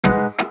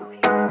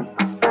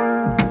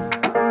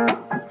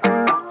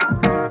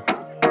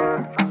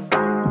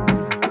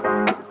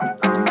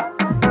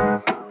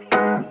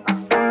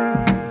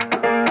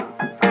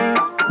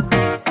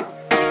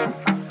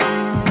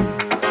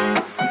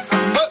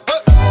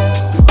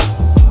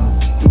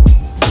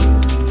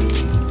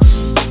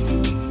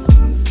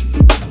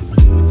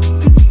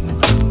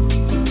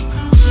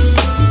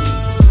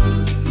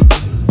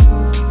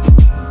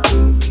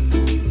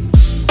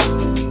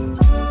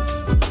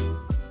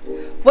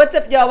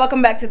y'all?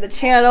 Welcome back to the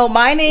channel.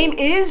 My name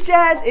is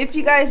Jazz. If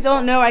you guys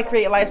don't know, I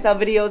create lifestyle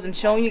videos and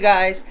showing you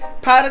guys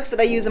products that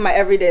I use in my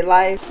everyday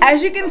life.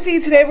 As you can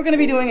see, today we're going to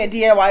be doing a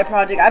DIY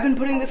project. I've been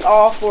putting this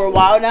off for a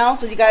while now,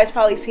 so you guys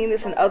probably seen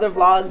this in other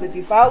vlogs if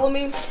you follow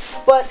me.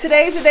 But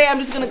today's the day I'm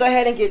just going to go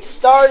ahead and get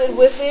started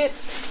with it.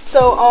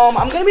 So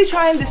I'm going to be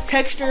trying this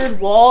textured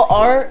wall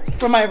art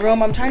for my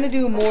room. I'm trying to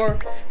do more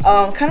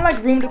kind of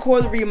like room decor,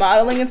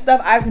 remodeling and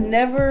stuff. I don't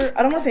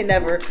want to say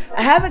never.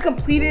 I haven't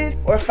completed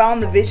or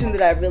found the vision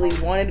that I really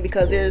wanted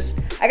because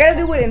I gotta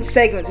do it in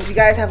segments. If you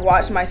guys have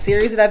watched my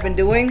series that I've been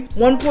doing,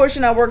 one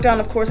portion I worked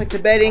on, of course, like the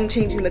bedding,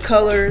 changing the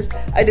colors.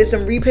 I did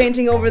some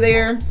repainting over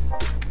there.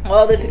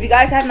 All this, if you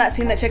guys have not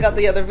seen that, check out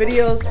the other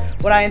videos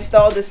when I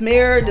installed this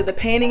mirror, did the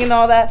painting and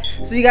all that,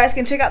 so you guys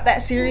can check out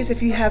that series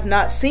if you have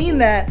not seen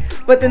that.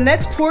 But the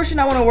next portion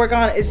I want to work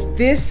on is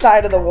this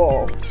side of the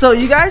wall. So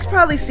you guys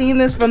probably seen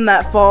this from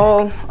that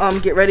fall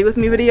get ready with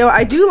me video.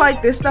 I do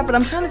like this stuff, but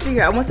I'm trying to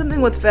figure out, I want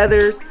something with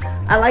feathers.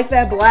 I like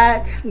that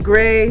black,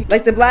 gray,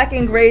 like the black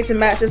and gray to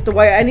match just the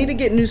white. I need to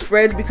get new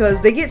spreads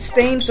because they get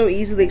stained so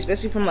easily,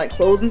 especially from like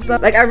clothes and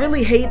stuff. Like I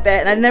really hate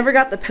that, and I never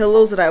got the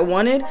pillows that I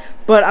wanted,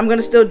 but I'm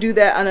gonna still do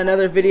that on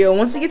another video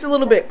once it gets a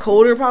little bit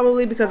colder,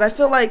 probably, because I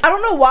feel like, I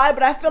don't know why,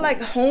 but I feel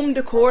like home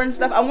decor and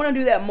stuff, I want to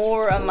do that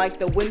more on like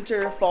the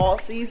winter, fall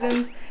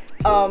seasons.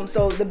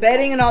 So the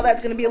bedding and all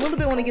that's gonna be a little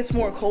bit when it gets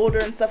more colder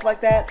and stuff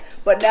like that.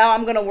 But now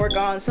I'm gonna work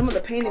on some of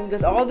the painting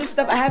because all this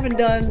stuff I haven't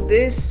done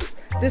this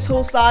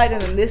whole side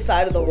and then this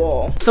side of the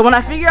wall. So when I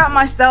figure out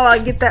my style,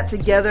 I'll get that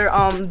together.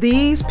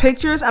 These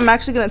pictures I'm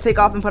actually gonna take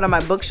off and put on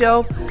my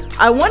bookshelf.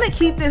 I want to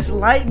keep this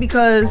light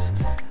because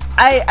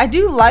I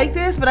do like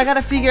this, but I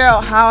gotta figure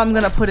out how I'm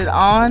gonna put it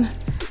on.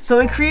 So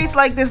it creates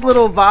like this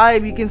little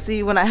vibe you can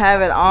see when I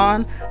have it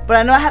on, but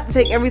I know I have to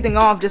take everything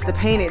off just to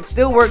paint it. It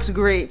still works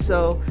great,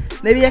 so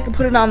maybe I can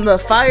put it on the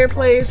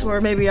fireplace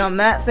or maybe on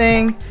that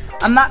thing.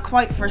 I'm not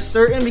quite for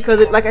certain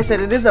because like I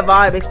said, it is a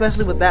vibe,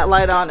 especially with that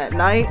light on at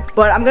night.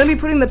 But I'm gonna be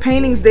putting the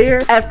paintings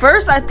there. At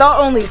first I thought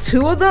only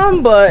 2 of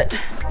them, but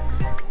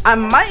I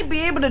might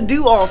be able to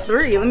do all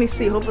 3. Let me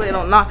see. Hopefully I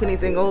don't knock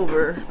anything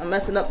over. I'm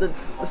messing up the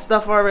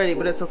stuff already,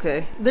 but it's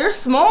okay. They're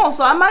small,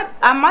 so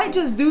I might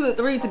just do the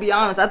 3, to be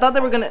honest. I thought they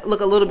were gonna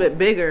look a little bit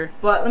bigger,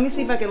 but let me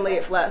see if I can lay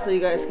it flat so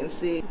you guys can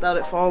see without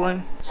it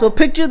falling. So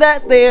picture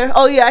that there.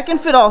 Oh yeah, I can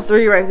fit all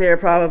 3 right there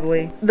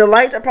probably. The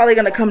lights are probably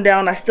gonna come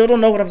down. I still don't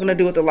know what I'm gonna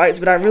do with the lights,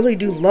 but I really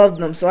do love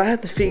them, so I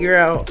have to figure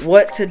out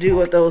what to do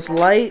with those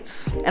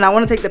lights. And I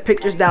want to take the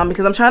pictures down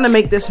because I'm trying to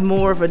make this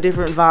more of a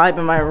different vibe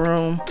in my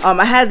room.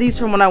 I had these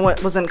from when I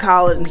was in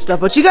college and stuff,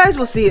 but you guys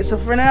will see it. So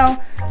for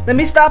now, let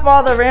me stop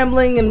all the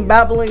rambling and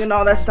babbling and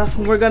all that stuff,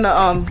 and we're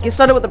gonna get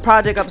started with the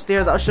project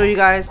upstairs. I'll show you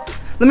guys.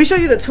 Let me show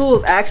you the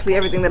tools, actually,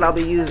 everything that I'll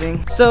be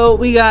using. So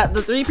we got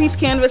the 3-piece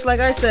canvas, like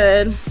I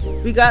said.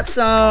 We got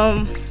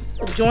some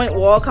joint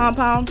wall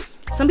compound.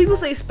 Some people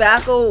say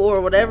spackle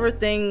or whatever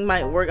thing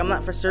might work. I'm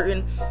not for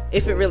certain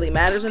if it really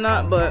matters or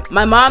not, but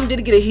my mom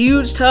did get a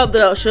huge tub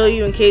that I'll show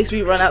you in case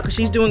we run out, because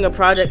she's doing a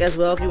project as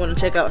well if you want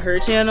to check out her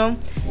channel.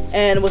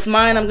 And with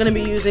mine, I'm going to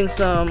be using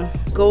some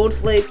gold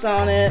flakes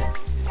on it.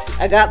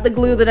 I got the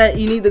glue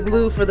you need the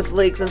glue for the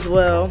flakes as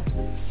well.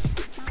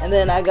 And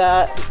then I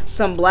got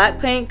some black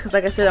paint because,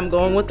 like I said, I'm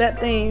going with that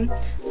theme.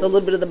 So a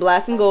little bit of the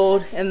black and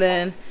gold. And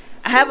then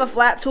I have a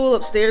flat tool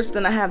upstairs, but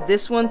then I have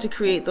this one to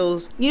create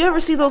those. You ever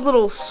see those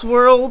little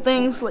swirl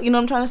things? You know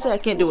what I'm trying to say? I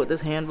can't do it with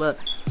this hand, but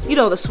you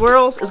know, the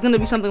swirls is going to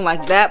be something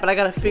like that, but I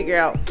got to figure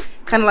out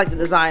kind of like the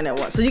design I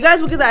want. So you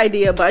guys will get the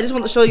idea, but I just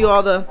want to show you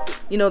all the,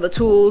 you know, the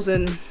tools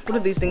and what are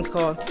these things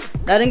called?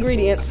 Not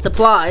ingredients,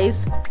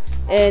 supplies.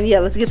 And yeah,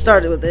 let's get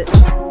started with it.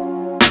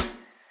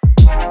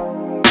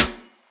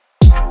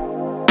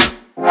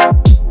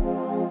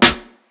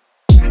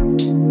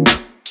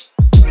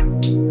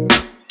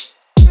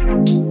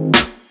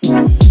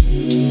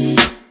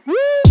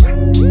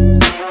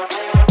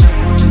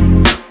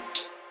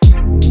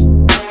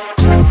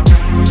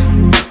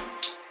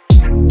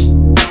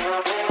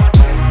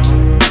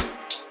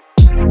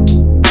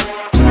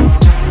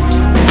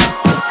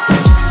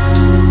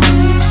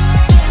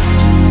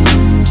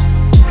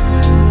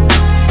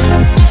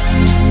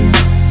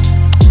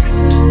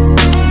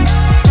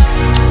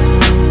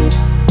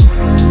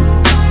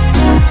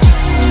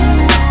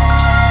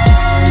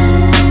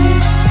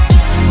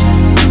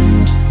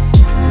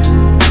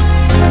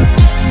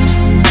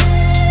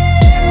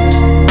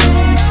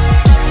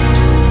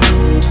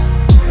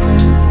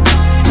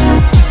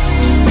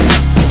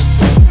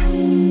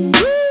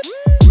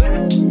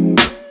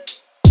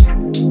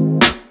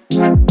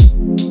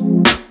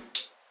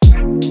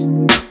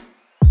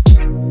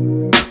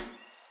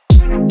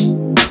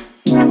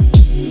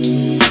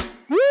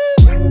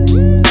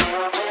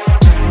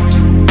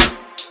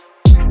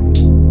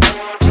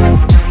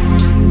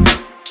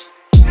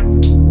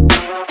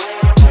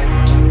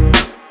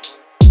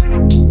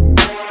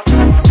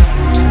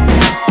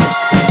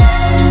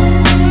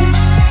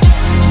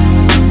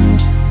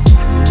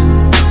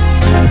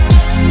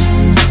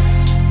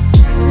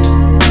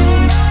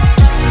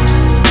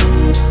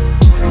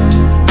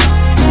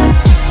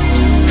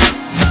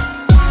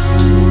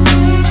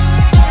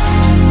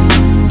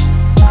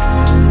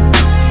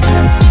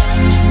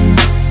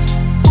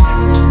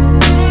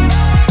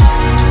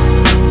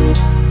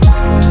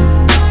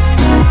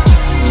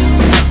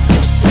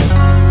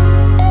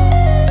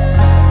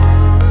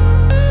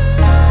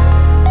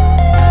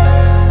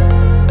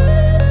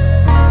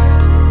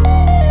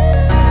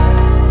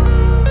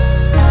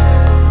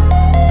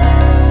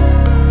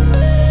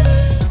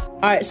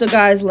 Alright, so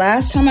guys,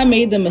 last time I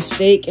made the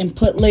mistake and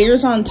put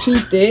layers on too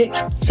thick.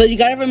 So you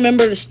gotta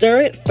remember to stir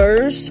it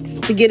first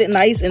to get it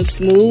nice and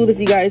smooth. If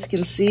you guys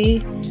can see,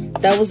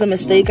 that was the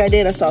mistake I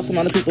did. I saw some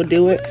other people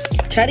do it.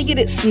 Try to get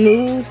it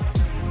smooth,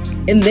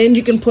 and then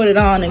you can put it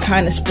on and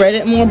kind of spread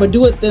it more, but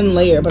do a thin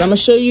layer. But I'm gonna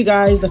show you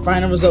guys the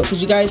final result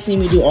because you guys see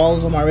me do all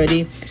of them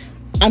already.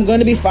 I'm going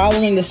to be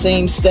following the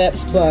same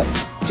steps, but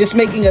just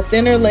making a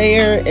thinner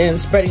layer and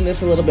spreading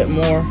this a little bit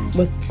more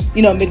with,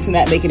 you know, mixing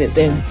that, making it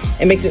thin.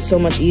 It makes it so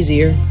much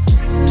easier.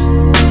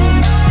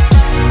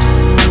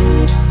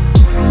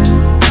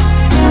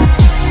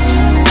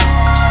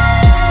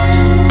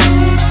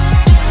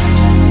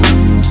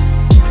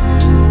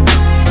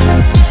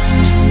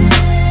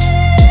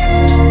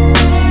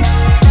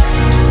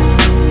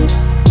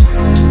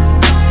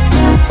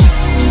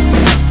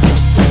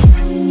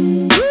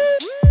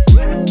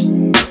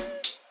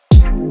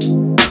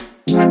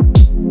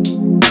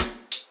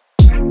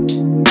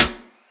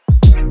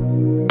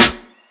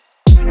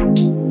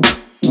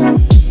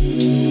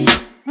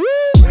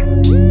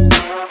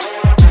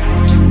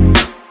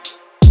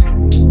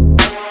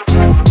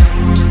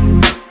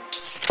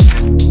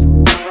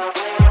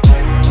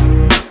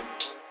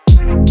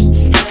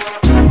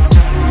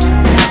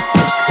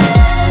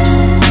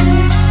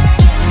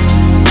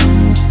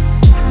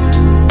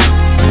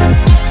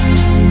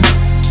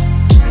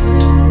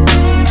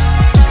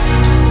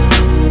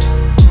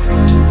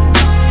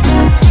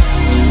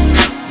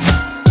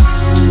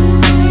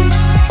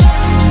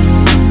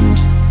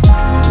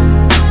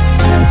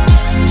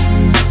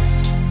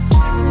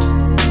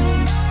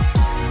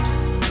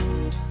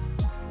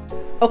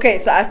 Okay,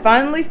 so I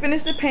finally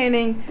finished the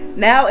painting.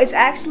 Now it's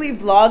actually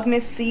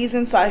Vlogmas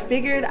season, so I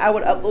figured I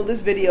would upload this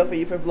video for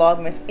you for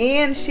Vlogmas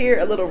and share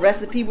a little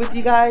recipe with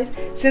you guys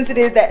since it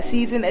is that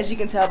season, as you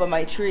can tell by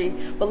my tree.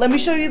 But let me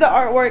show you the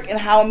artwork and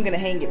how I'm gonna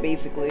hang it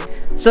basically.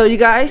 So you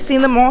guys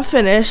seen them all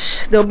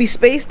finished. They'll be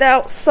spaced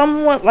out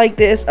somewhat like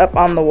this up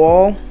on the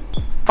wall.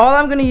 All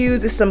I'm gonna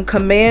use is some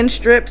command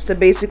strips to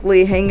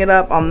basically hang it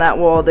up on that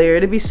wall there.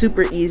 It'll be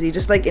super easy,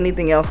 just like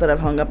anything else that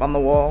I've hung up on the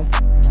wall.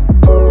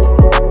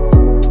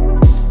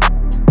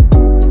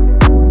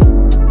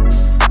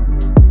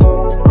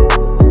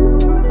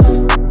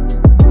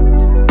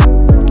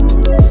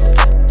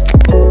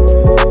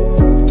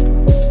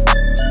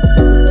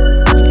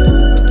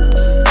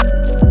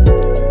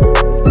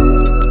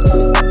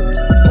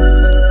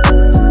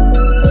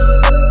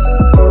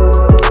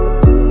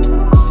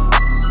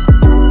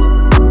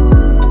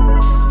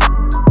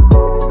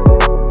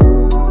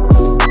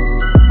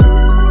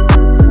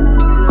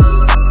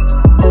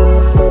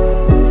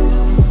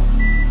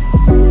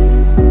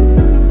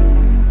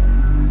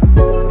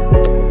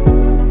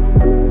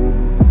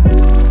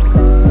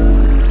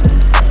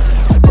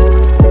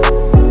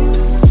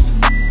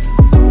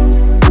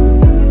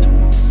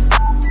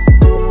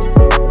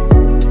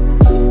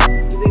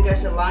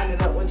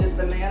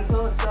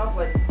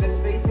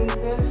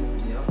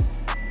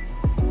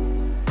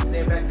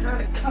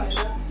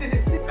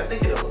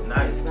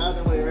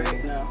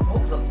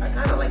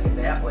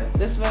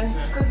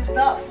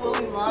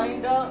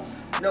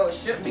 No, it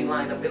shouldn't be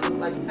lined up. It looked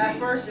like at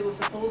first it was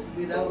supposed to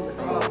be. That was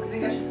the problem. You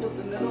think I should flip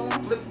the middle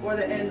one? Flip or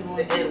the end one?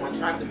 The end one,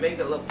 trying to make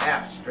it look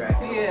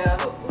abstract. Yeah.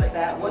 Look like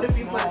that. What if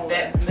you put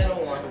that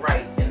middle one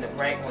right and the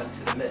right one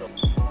to the middle?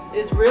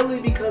 It's really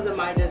because of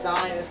my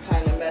design is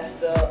kind of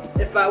messed up.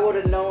 If I would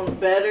have known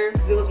better,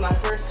 because it was my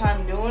first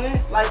time doing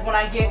it. Like when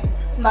I get,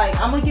 like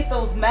I'm gonna get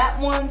those matte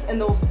ones and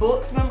those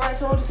books. Remember I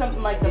told you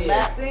something like the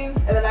matte thing,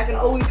 and then I can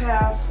always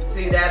have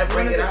that'll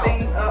bring one of the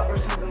things up or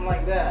something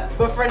like that.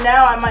 But for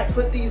now, I might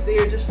put these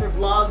there just for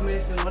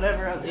Vlogmas and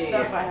whatever other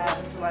stuff I have.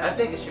 Until I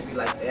think it should be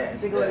like that.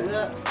 Think like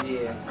that?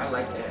 Yeah, I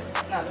like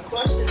that. Now the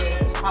question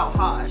is, how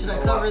hot? Should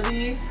I cover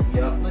these?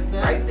 Yep. Like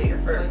that? Right there.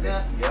 Perfect. Like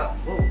that? Yep.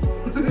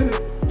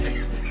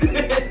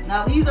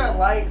 Now these are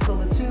light, so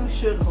the two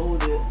should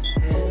hold it.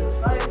 And just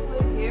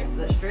fireplace here,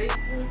 the straight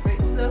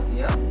stuff.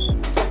 Yep.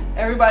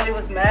 Everybody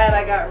was mad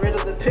I got rid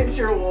of the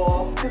picture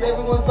wall because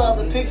everyone saw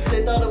the picture.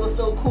 They thought it was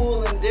so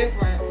cool and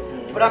different.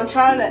 But I'm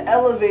trying to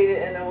elevate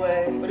it in a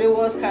way. But it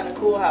was kind of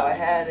cool how I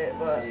had it.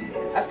 But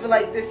I feel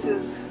like this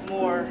is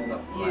more.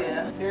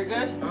 Yeah. You're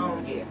good?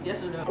 Yeah.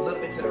 Yes or no? A little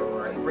bit to the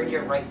right. Bring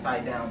your right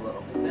side down a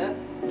little. That?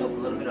 Nope, a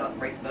little bit up.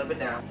 Right, a little bit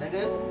down. That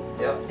good?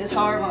 Yep. It's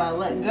hard when I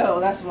let go,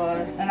 that's why.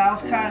 And I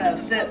was kind of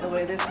upset the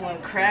way this one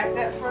cracked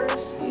at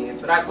first. Yeah,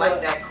 but I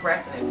like that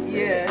crackness.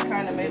 Yeah, it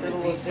kind of made it a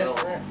little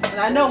different. And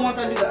I know once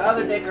I do the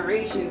other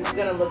decorations, it's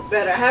going to look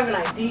better. I have an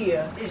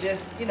idea. It's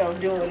just, you know,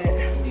 doing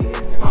it.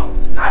 Yeah. Oh,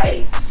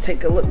 nice. Let's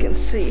take a look and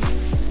see.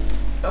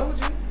 Told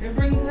you. It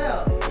brings it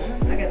out.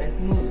 I got to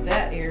move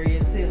that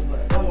area too,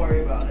 but don't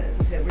worry about it. It's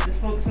okay. We're just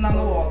focusing on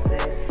the wall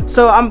today.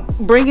 So I'm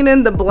bringing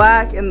in the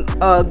black and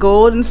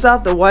gold and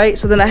stuff, the white.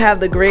 So then I have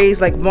the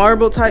grays, like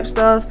marble type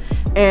stuff.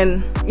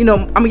 And, you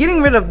know, I'm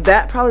getting rid of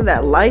that, probably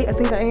that light. I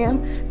think I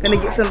am. Gonna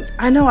get some,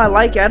 I know I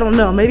like it. I don't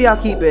know. Maybe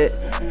I'll keep it.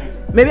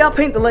 Maybe I'll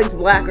paint the legs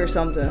black or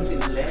something.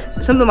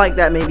 Something like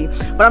that maybe.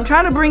 But I'm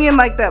trying to bring in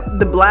like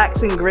the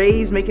blacks and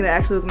grays, making it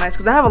actually look nice.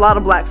 Because I have a lot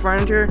of black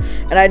furniture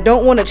and I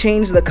don't want to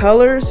change the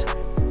colors.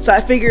 So I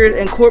figured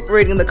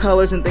incorporating the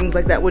colors and things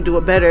like that would do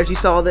it better. As you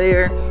saw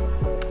there,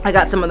 I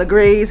got some of the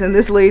grays, and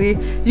this lady,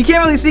 you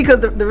can't really see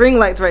because the ring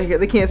light's right here.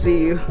 They can't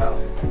see you. Oh.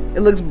 It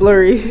looks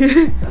blurry.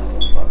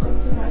 Welcome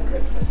to my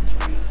Christmas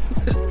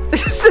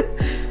tree.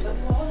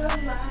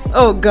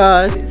 Oh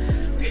God.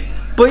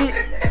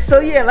 But so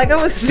yeah, like I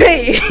was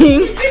saying,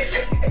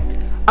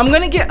 I'm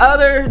gonna get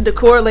other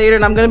decor later,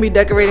 and I'm gonna be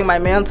decorating my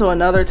mantle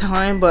another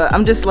time. But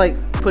I'm just like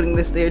putting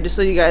this there just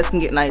so you guys can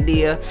get an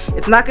idea.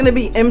 It's not gonna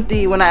be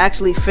empty when I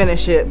actually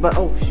finish it. But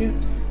oh shoot,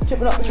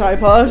 chipping up the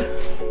tripod.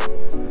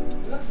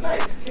 Looks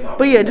nice.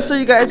 But yeah, just so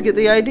you guys get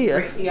the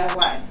idea.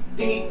 DIY.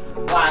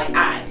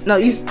 DIY. No,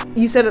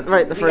 you said it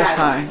right the first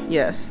time.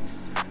 Yes.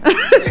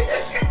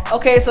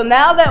 Okay, so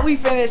now that we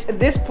finished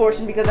this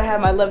portion, because I have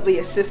my lovely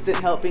assistant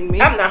helping me.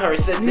 I'm not her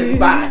assistant.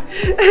 Bye.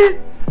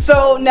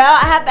 So now I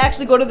have to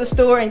actually go to the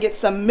store and get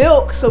some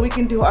milk so we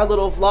can do our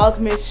little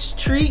Vlogmas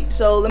treat.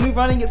 So let me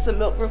run and get some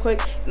milk real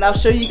quick, and I'll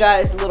show you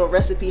guys the little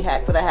recipe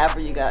hack that I have for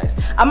you guys.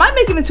 I might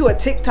make it into a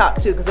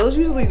TikTok too, because those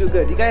usually do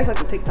good. You guys like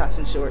the TikToks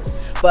and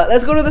shorts. But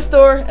let's go to the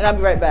store and I'll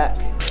be right back.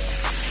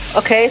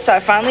 Okay, so I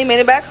finally made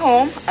it back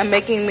home. I'm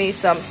making me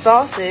some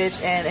sausage,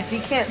 and if you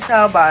can't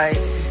tell by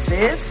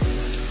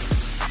this,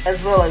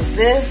 as well as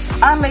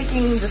this, I'm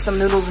making just some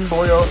noodles and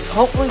boiled.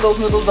 Hopefully those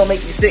noodles don't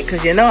make me sick,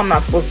 because you know I'm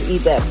not supposed to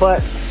eat that,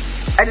 but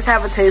I just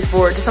have a taste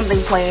for it, just something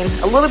plain.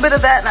 A little bit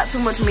of that, not too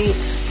much meat,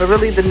 but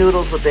really the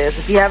noodles with this.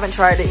 If you haven't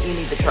tried it, you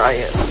need to try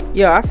it.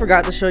 Yeah, I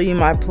forgot to show you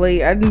my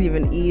plate. I didn't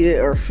even eat it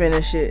or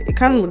finish it. It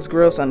kind of looks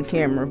gross on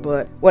camera,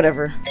 but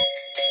whatever.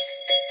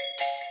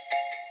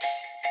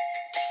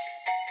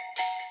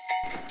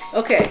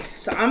 Okay,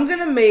 so I'm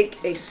gonna make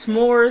a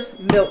s'mores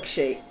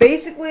milkshake.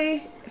 Basically,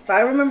 if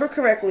I remember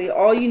correctly,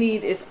 all you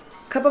need is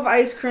a cup of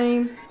ice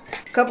cream,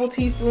 a couple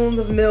teaspoons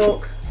of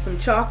milk, some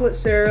chocolate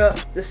syrup,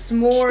 the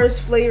s'mores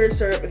flavored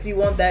syrup if you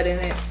want that in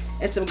it,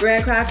 and some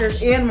graham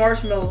crackers and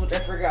marshmallows, which I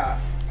forgot.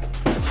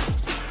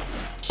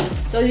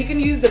 So you can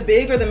use the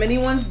big or the mini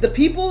ones. The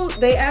people,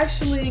 they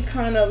actually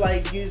kind of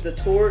like use the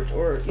torch,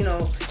 or you know,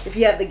 if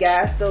you have the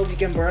gas stove, you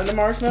can burn the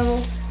marshmallow.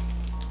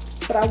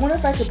 But I wonder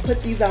if I could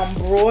put these on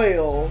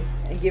broil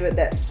and give it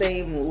that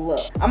same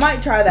look. I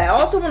might try that. I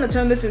also want to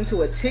turn this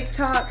into a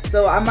TikTok,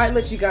 so I might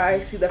let you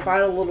guys see the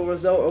final little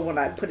result, or when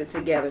I put it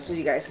together, so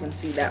you guys can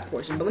see that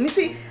portion. But let me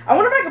see. I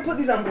wonder if I can put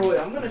these on broil.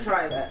 I'm gonna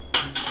try that.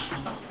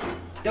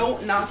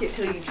 Don't knock it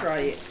till you try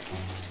it.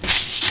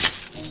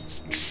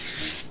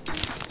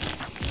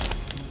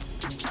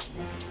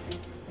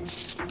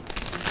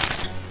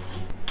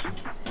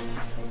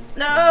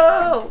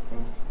 No!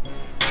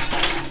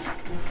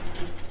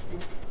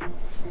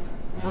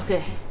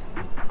 Okay.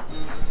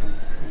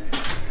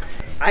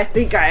 I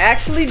think I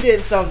actually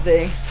did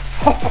something.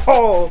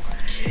 Oh,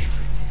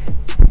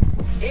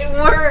 it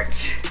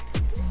worked.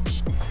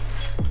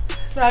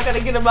 Now I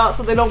gotta get them out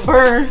so they don't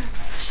burn.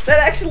 That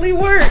actually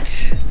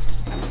worked.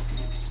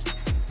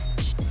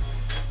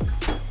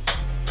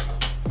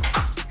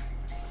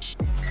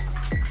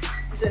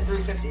 You said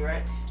 350,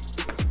 right?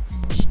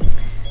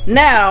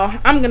 Now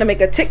I'm gonna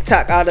make a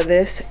TikTok out of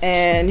this,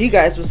 and you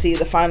guys will see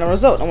the final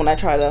result. And when I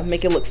try to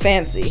make it look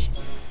fancy.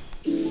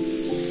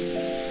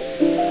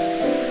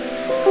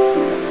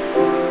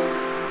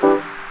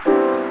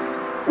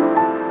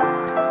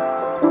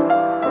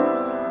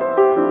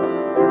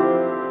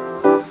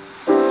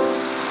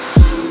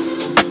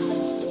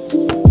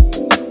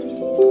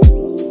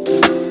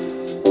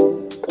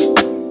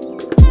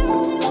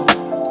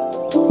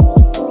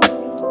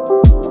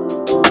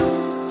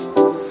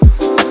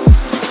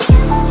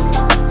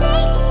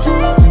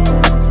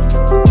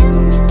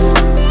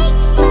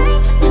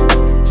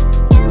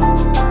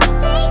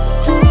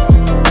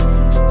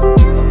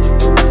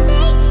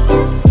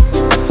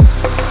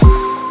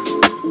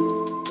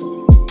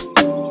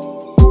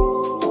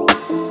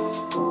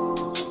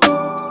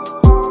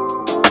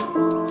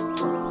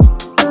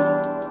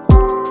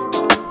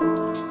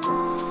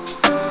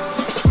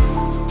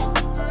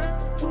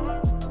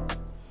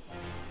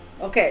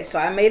 Okay, so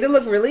I made it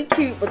look really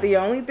cute, but the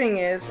only thing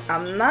is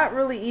I'm not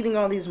really eating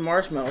all these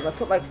marshmallows. I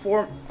put like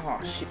four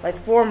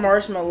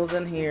marshmallows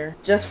in here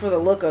just for the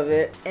look of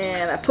it,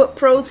 and I put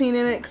protein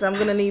in it because I'm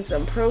gonna need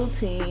some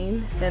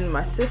protein in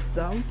my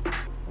system.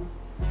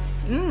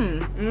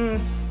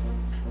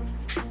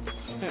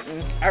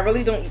 I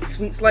really don't eat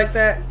sweets like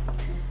that,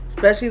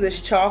 especially this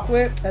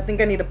chocolate. I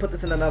think I need to put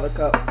this in another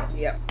cup.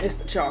 Yeah, it's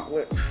the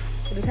chocolate.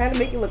 I just had to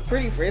make it look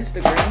pretty for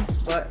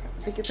Instagram, but I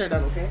think it turned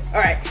out okay.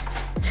 All right,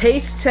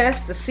 taste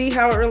test to see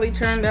how it really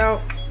turned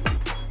out.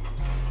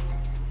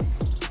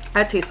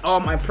 I taste all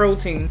my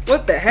protein.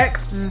 What the heck?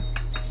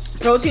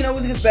 Protein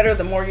always gets better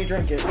the more you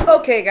drink it.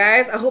 Okay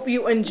guys, I hope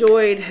you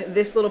enjoyed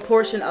this little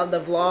portion of the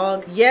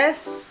vlog.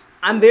 Yes,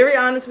 I'm very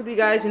honest with you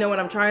guys, you know, when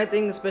I'm trying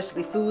things,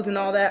 especially foods and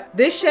all that.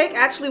 This shake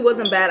actually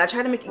wasn't bad. I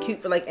tried to make it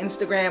cute for like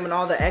Instagram and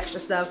all the extra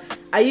stuff.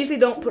 I usually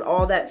don't put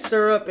all that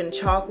syrup and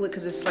chocolate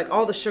because it's like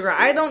all the sugar.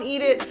 I don't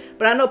eat it,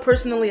 but I know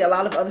personally a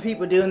lot of other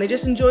people do, and they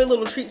just enjoy a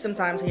little treat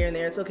sometimes here and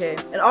there. It's okay.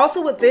 And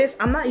also with this,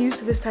 I'm not used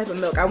to this type of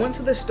milk. I went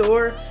to the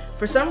store.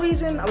 For some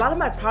reason, a lot of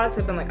my products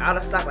have been like out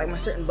of stock, like my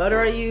certain butter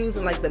I use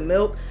and like the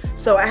milk.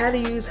 So I had to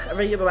use a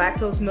regular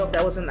lactose milk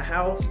that was in the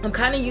house. I'm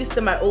kind of used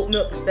to my oat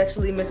milk,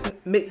 especially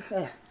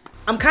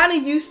I'm kind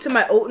of used to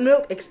my oat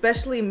milk,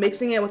 especially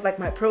mixing it with like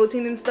my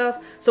protein and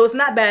stuff. So it's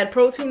not bad.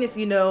 Protein, if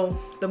you know,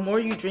 the more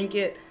you drink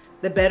it,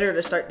 the better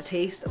to start to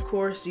taste. Of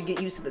course, you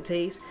get used to the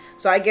taste.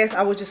 So I guess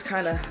I was just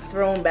kind of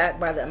thrown back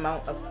by the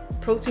amount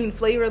of protein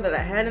flavor that I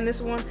had in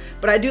this one.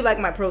 But I do like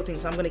my protein,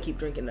 so I'm going to keep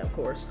drinking it, of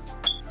course.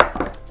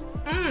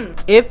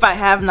 If I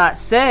have not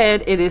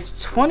said, it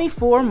is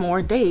 24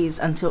 more days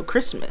until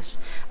Christmas.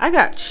 I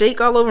got shake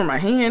all over my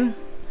hand.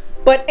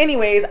 But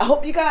anyways, I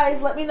hope you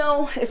guys let me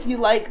know if you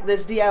like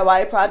this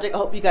DIY project. I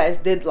hope you guys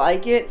did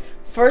like it.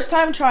 First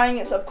time trying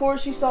it, so of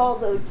course you saw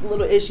the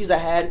little issues I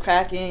had,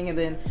 cracking, and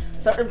then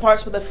certain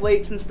parts with the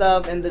flakes and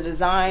stuff, and the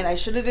design. I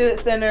should have did it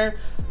thinner.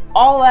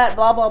 All that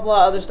blah blah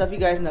blah other stuff you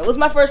guys know. It was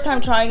my first time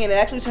trying it. It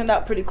actually turned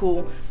out pretty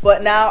cool.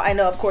 But now I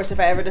know, of course, if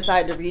I ever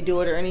decide to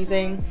redo it or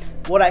anything,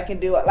 what I can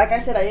do. Like I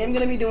said, I am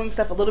going to be doing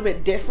stuff a little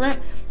bit different.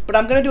 But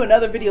I'm going to do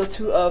another video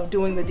too of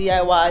doing the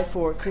DIY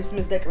for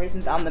Christmas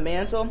decorations on the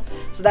mantle.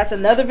 So that's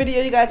another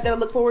video you guys got to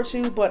look forward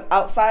to. But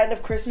outside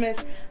of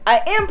Christmas,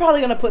 I am probably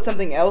going to put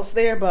something else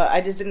there. But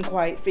I just didn't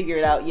quite figure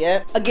it out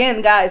yet.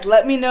 Again, guys,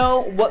 let me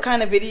know what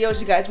kind of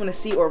videos you guys want to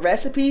see, or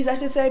recipes I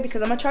should say.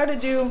 Because I'm going to try to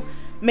do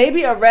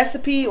maybe a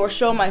recipe or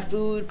show my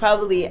food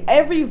probably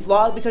every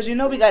vlog, because you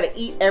know we gotta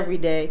eat every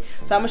day.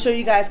 So I'm gonna show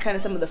you guys kind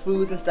of some of the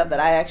foods and stuff that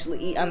I actually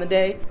eat on the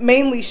day,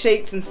 mainly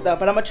shakes and stuff.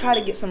 But I'm gonna try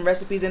to get some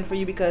recipes in for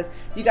you, because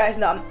you guys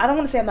know I don't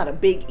want to say I'm not a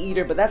big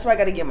eater, but that's why I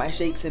gotta get my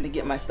shakes in to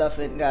get my stuff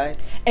in,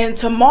 guys. And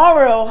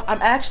tomorrow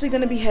I'm actually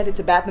gonna be headed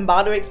to Bath and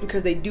Body Works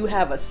because they do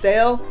have a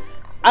sale.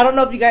 I don't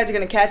know if you guys are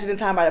going to catch it in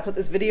time by I put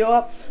this video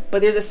up,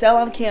 but there's a sale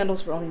on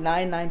candles for only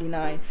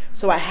 $9.99.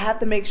 So I have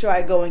to make sure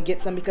I go and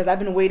get some, because I've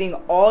been waiting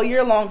all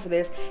year long for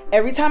this.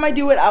 Every time I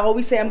do it, I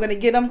always say I'm going to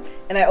get them,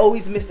 and I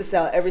always miss the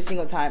sale every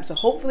single time. So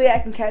hopefully I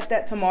can catch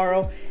that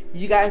tomorrow.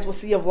 You guys will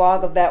see a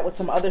vlog of that with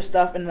some other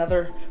stuff and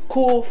another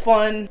cool,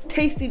 fun,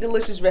 tasty,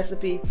 delicious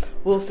recipe.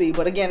 We'll see.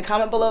 But again,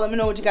 comment below. Let me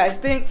know what you guys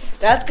think.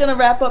 That's going to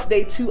wrap up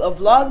day 2 of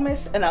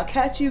Vlogmas, and I'll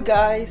catch you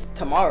guys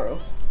tomorrow.